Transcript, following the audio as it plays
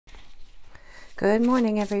Good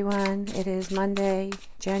morning, everyone. It is Monday,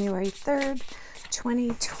 January 3rd,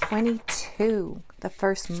 2022, the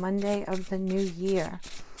first Monday of the new year.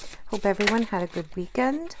 Hope everyone had a good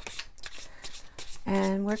weekend.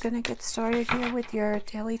 And we're going to get started here with your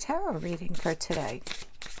daily tarot reading for today.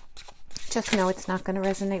 Just know it's not going to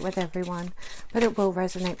resonate with everyone, but it will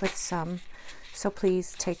resonate with some. So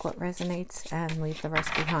please take what resonates and leave the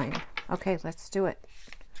rest behind. Okay, let's do it.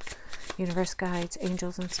 Universe, guides,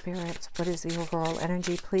 angels, and spirits, what is the overall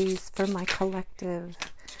energy, please, for my collective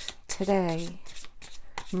today,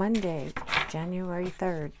 Monday, January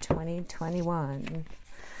 3rd, 2021.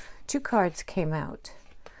 Two cards came out.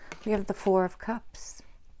 We have the Four of Cups,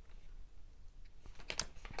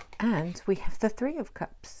 and we have the Three of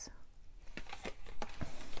Cups.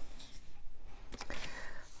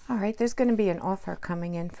 All right, there's going to be an offer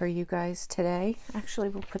coming in for you guys today. Actually,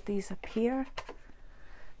 we'll put these up here.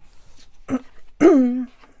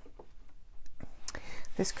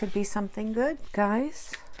 This could be something good,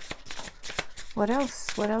 guys. What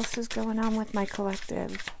else? What else is going on with my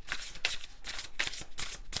collective?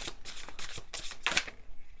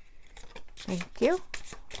 Thank you.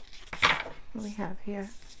 What do we have here?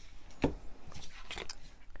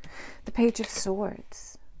 The Page of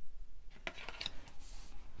Swords.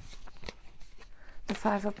 The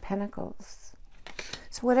Five of Pentacles.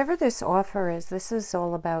 So whatever this offer is, this is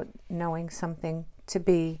all about knowing something to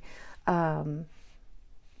be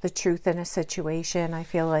the truth in a situation. I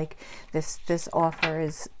feel like this offer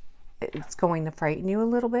it's going to frighten you a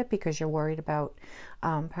little bit because you're worried about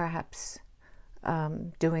perhaps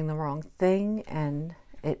doing the wrong thing and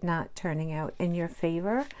it not turning out in your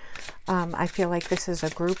favor. I feel like this is a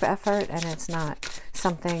group effort and it's not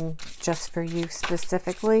something just for you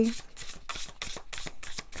specifically.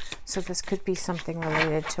 So this could be something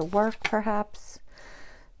related to work, perhaps.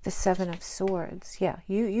 The Seven of Swords. Yeah,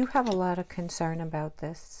 you have a lot of concern about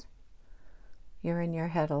this. You're in your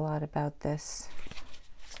head a lot about this.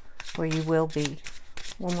 Or you will be.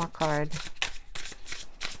 One more card.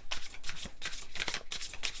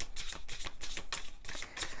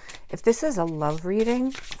 If this is a love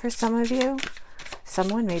reading for some of you,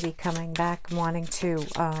 someone may be coming back wanting to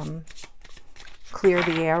clear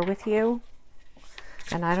the air with you.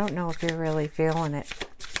 And I don't know if you're really feeling it.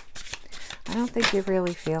 I don't think you're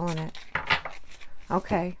really feeling it.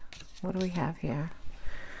 Okay, what do we have here?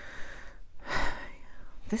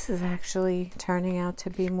 This is actually turning out to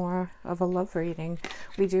be more of a love reading.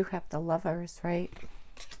 We do have the Lovers, right?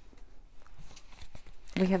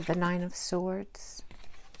 We have the Nine of Swords.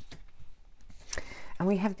 And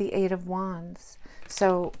we have the Eight of Wands.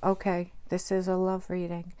 So, okay, this is a love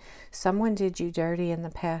reading. Someone did you dirty in the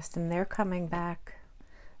past and they're coming back.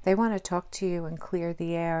 They want to talk to you and clear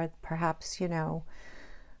the air. Perhaps, you know,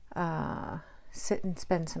 sit and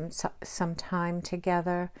spend some time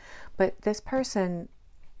together. But this person,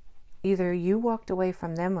 either you walked away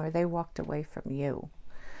from them or they walked away from you.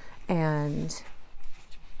 And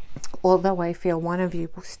although I feel one of you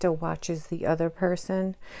still watches the other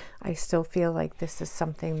person, I still feel like this is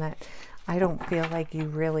something that I don't feel like you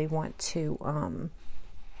really want to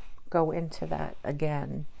go into that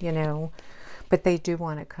again, you know. But they do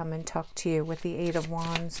want to come and talk to you with the Eight of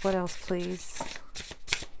Wands. What else, please?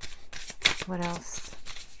 What else?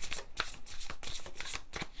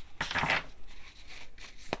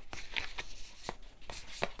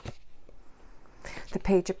 The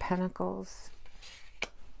Page of Pentacles.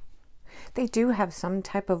 They do have some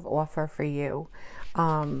type of offer for you.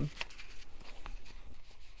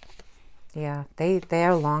 Yeah, they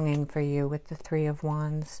are longing for you with the Three of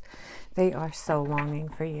Wands. They are so longing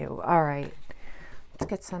for you. All right. Let's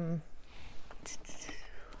get some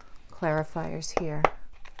clarifiers here.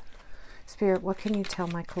 Spirit, what can you tell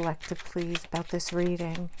my collective, please, about this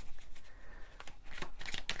reading?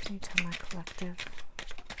 What can you tell my collective?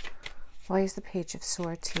 Why is the Page of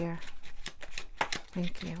Swords here?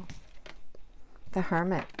 Thank you. The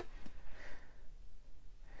Hermit.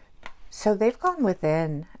 So they've gone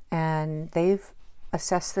within and they've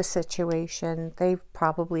assessed the situation. They've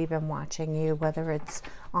probably been watching you, whether it's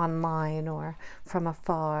online or from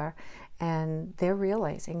afar, and they're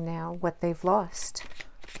realizing now what they've lost.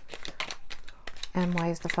 And why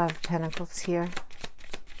is the Five of Pentacles here?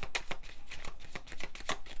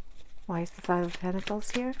 Why is the Five of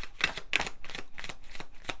Pentacles here?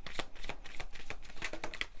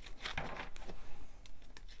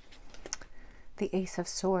 The Ace of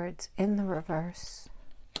Swords in the reverse.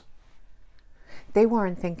 They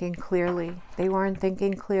weren't thinking clearly. They weren't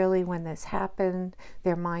thinking clearly when this happened.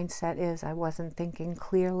 Their mindset is, I wasn't thinking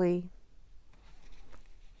clearly.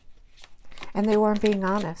 And they weren't being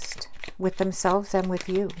honest with themselves and with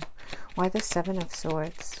you. Why the Seven of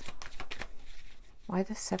Swords? Why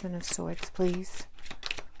the Seven of Swords, please?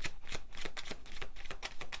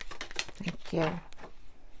 Thank you.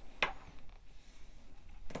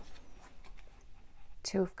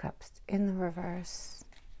 Two of Cups in the reverse.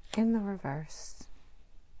 In the reverse.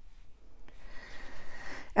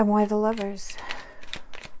 And why the Lovers?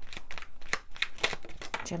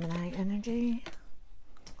 Gemini energy.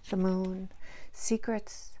 The Moon.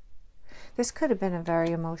 Secrets. This could have been a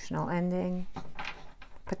very emotional ending,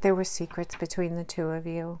 but there were secrets between the two of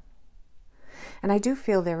you. And I do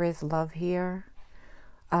feel there is love here.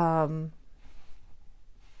 But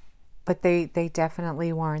they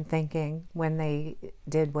definitely weren't thinking when they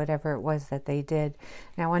did whatever it was that they did.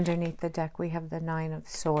 Now underneath the deck we have the Nine of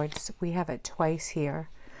Swords. We have it twice here.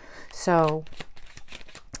 So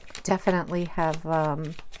definitely have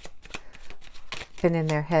been in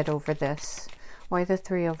their head over this. Why the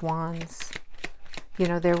Three of Wands? You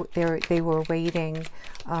know, they were waiting.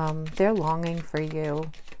 They're longing for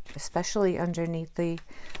you, especially underneath the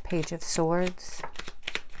Page of Swords.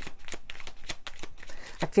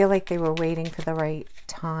 I feel like they were waiting for the right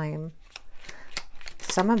time.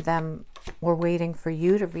 Some of them were waiting for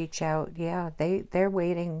you to reach out. Yeah, they're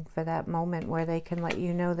waiting for that moment where they can let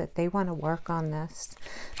you know that they want to work on this.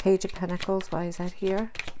 Page of Pentacles, why is that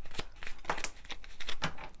here?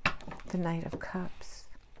 The Knight of Cups.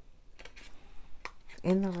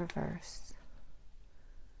 In the reverse.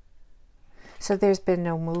 So there's been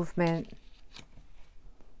no movement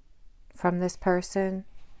from this person.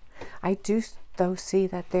 I do, though, see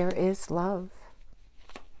that there is love.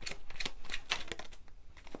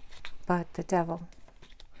 But the Devil.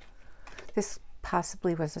 This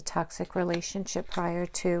possibly was a toxic relationship prior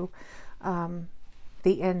to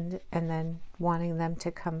the end, and then wanting them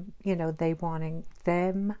to come, you know,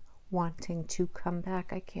 them wanting to come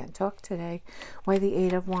back. I can't talk today. Why the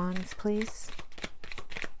Eight of Wands, please?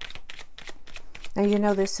 Now, you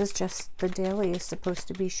know, this is just, the daily is supposed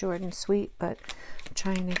to be short and sweet, but I'm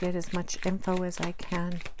trying to get as much info as I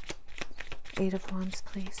can. Eight of Wands,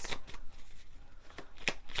 please.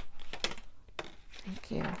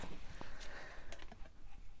 Thank you.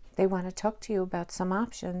 They want to talk to you about some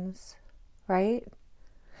options, right?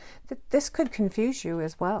 This could confuse you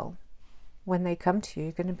as well. When they come to you,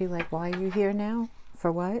 you're going to be like, why are you here now?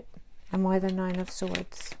 For what? And why the Nine of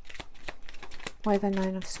Swords? Why the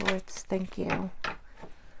Nine of Swords? Thank you.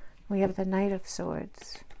 We have the Knight of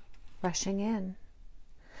Swords rushing in.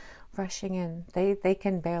 Rushing in. They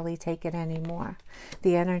can barely take it anymore.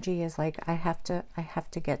 The energy is like, I have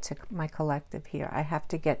to get to my collective here. I have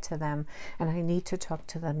to get to them, and I need to talk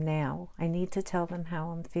to them now. I need to tell them how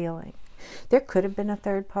I'm feeling. There could have been a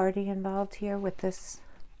third party involved here with this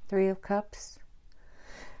Three of Cups.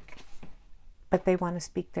 But they want to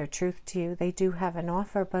speak their truth to you. They do have an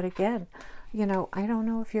offer, but again, you know, I don't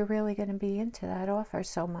know if you're really going to be into that offer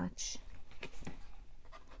so much.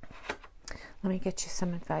 Let me get you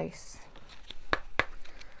some advice.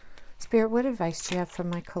 Spirit, what advice do you have for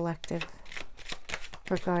my collective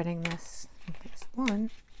regarding this? There's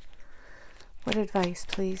one. What advice,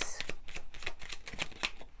 please?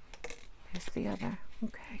 Here's the other.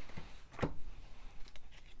 Okay.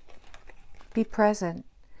 Be present.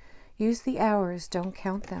 Use the hours. Don't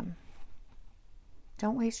count them.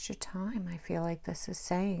 Don't waste your time, I feel like this is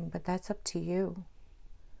saying, but that's up to you.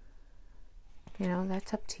 You know,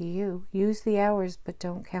 that's up to you. Use the hours, but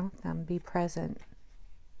don't count them. Be present.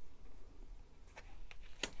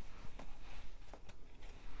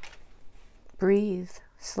 Breathe.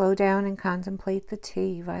 Slow down and contemplate the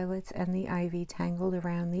tea, violets and the ivy tangled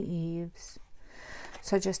around the eaves.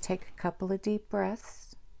 So just take a couple of deep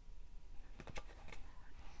breaths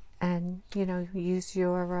and, you know, use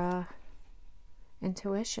your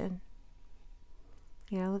intuition.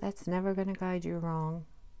 You know, that's never going to guide you wrong.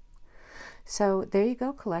 So there you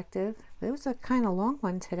go, collective. It was a kind of long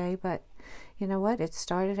one today, but you know what? It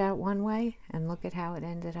started out one way, and look at how it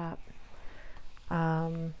ended up.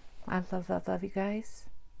 I love you guys.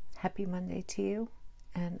 Happy Monday to you,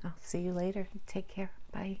 and I'll see you later. Take care.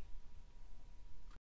 Bye.